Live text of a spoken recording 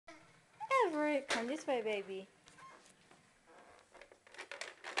Come this way, baby.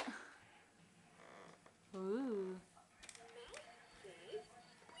 Ooh.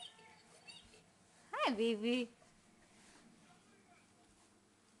 Hi, baby.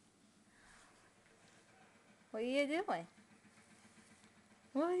 What are you doing?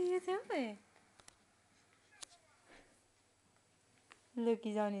 What are you doing? Look,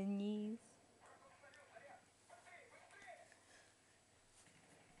 he's on his knees.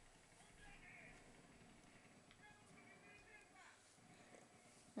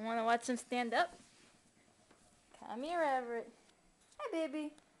 Want to watch him stand up? Come here, Everett. Hi,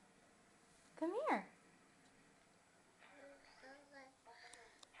 baby. Come here.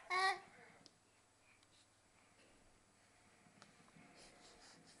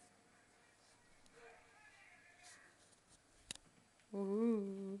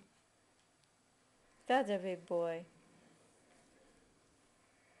 Ooh. That's a big boy.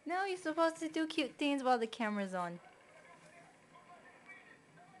 No, you're supposed to do cute things while the camera's on.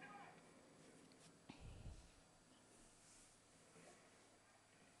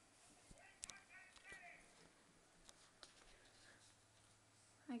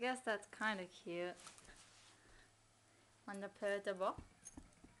 I guess that's kind of cute. Unpredictable.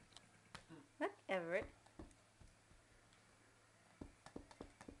 Look, Everett.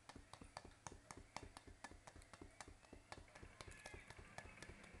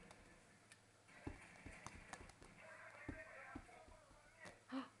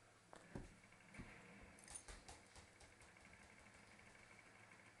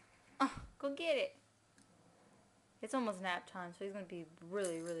 Oh, go get it. It's almost nap time, so he's going to be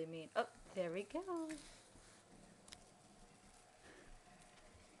really, really mean. Oh, there we go.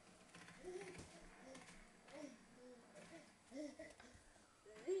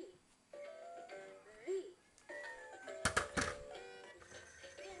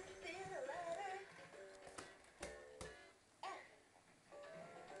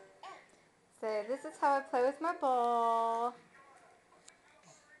 So this is how I play with my ball.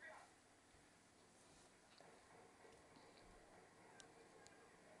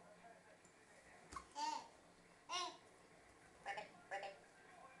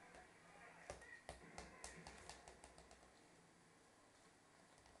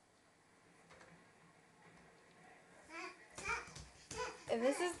 And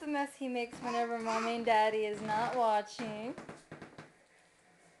this is the mess he makes whenever Mommy and Daddy is not watching.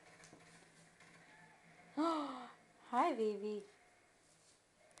 Hi, baby.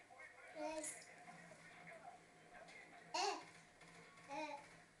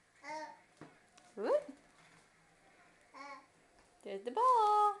 Whoop. There's the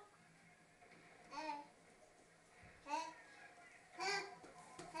ball.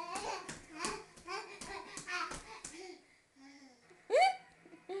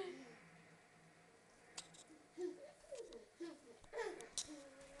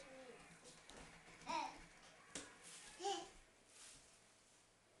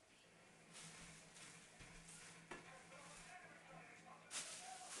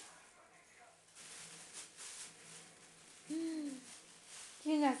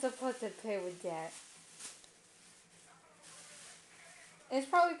 You're not supposed to play with that. It's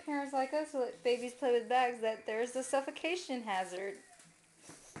probably parents like us who let babies play with bags that there's a suffocation hazard.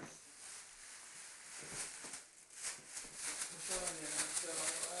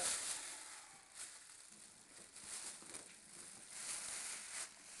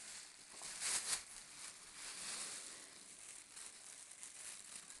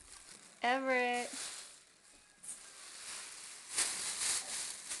 Everett.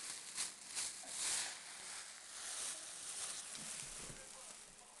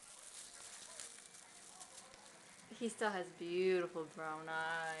 He still has beautiful brown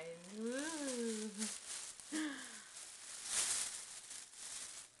eyes. Ooh.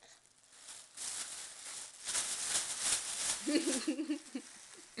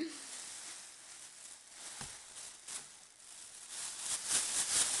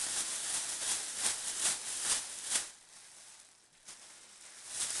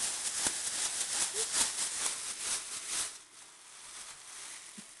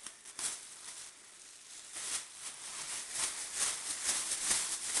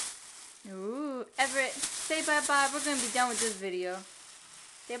 Ooh, Everett, say bye-bye. We're going to be done with this video.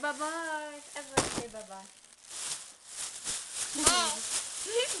 Say bye-bye. Everett, say bye-bye.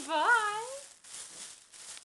 Bye.